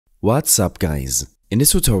What's up guys? In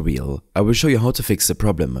this tutorial, I will show you how to fix the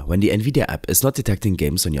problem when the NVIDIA app is not detecting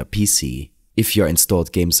games on your PC. If your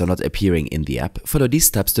installed games are not appearing in the app, follow these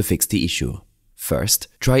steps to fix the issue. First,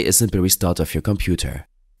 try a simple restart of your computer.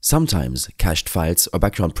 Sometimes, cached files or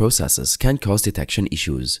background processes can cause detection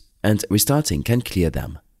issues, and restarting can clear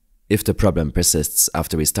them. If the problem persists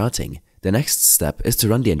after restarting, the next step is to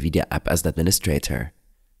run the NVIDIA app as an administrator.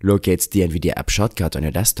 Locate the NVIDIA app shortcut on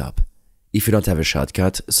your desktop. If you don't have a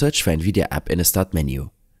shortcut, search for NVIDIA app in the Start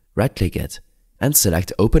menu. Right-click it and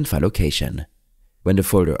select Open File Location. When the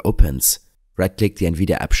folder opens, right-click the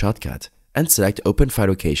NVIDIA app shortcut and select Open File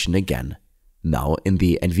Location again. Now in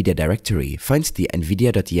the NVIDIA directory, find the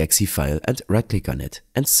nvidia.exe file and right-click on it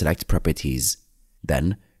and select Properties.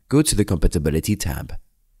 Then go to the Compatibility tab.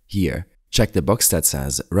 Here, check the box that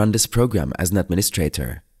says Run this program as an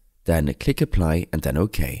administrator. Then click Apply and then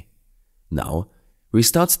OK. Now,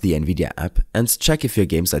 restart the NVIDIA app and check if your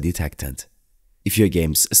games are detected. If your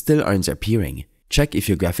games still aren't appearing, check if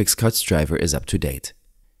your graphics cards driver is up to date.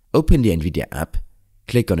 Open the NVIDIA app,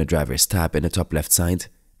 click on the Drivers tab in the top left side,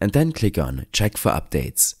 and then click on Check for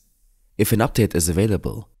updates. If an update is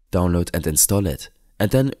available, download and install it,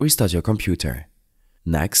 and then restart your computer.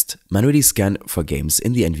 Next, manually scan for games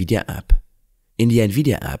in the NVIDIA app. In the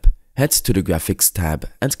NVIDIA app, head to the Graphics tab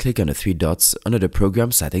and click on the three dots under the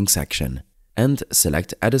Program Settings section, and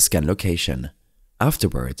select Add a Scan Location.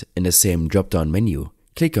 Afterward, in the same drop-down menu,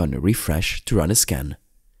 click on Refresh to run a scan.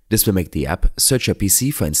 This will make the app search your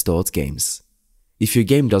PC for installed games. If your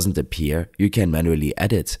game doesn't appear, you can manually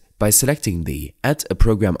add it by selecting the Add a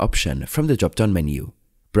Program option from the drop-down menu,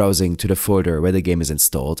 browsing to the folder where the game is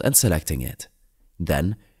installed and selecting it.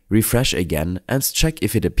 Then, refresh again and check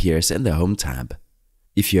if it appears in the Home tab.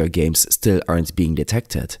 If your games still aren't being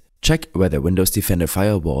detected, check whether Windows Defender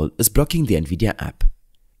Firewall is blocking the NVIDIA app.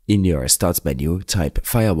 In your Start menu, type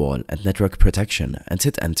Firewall and Network Protection and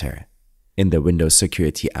hit Enter. In the Windows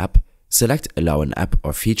Security app, select Allow an app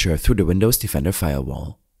or feature through the Windows Defender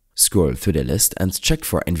Firewall. Scroll through the list and check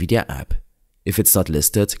for NVIDIA app. If it's not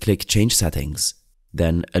listed, click Change Settings.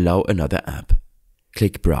 Then allow another app.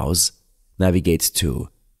 Click Browse, navigate to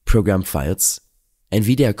Program Files,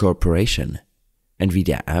 NVIDIA Corporation,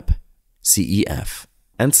 NVIDIA App, CEF,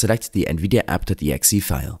 and select the NVIDIA app.exe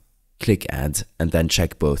file. Click Add and then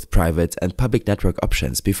check both private and public network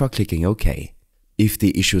options before clicking OK. If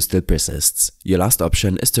the issue still persists, your last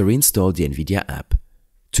option is to reinstall the NVIDIA app.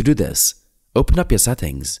 To do this, open up your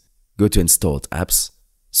settings, go to Installed Apps,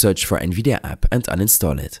 search for NVIDIA app and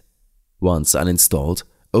uninstall it. Once uninstalled,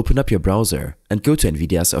 open up your browser and go to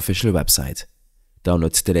NVIDIA's official website.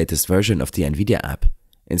 Download the latest version of the NVIDIA app,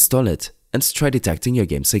 install it, and try detecting your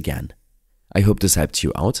games again. I hope this helped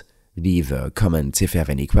you out. Leave a comment if you have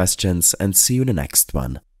any questions and see you in the next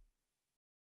one.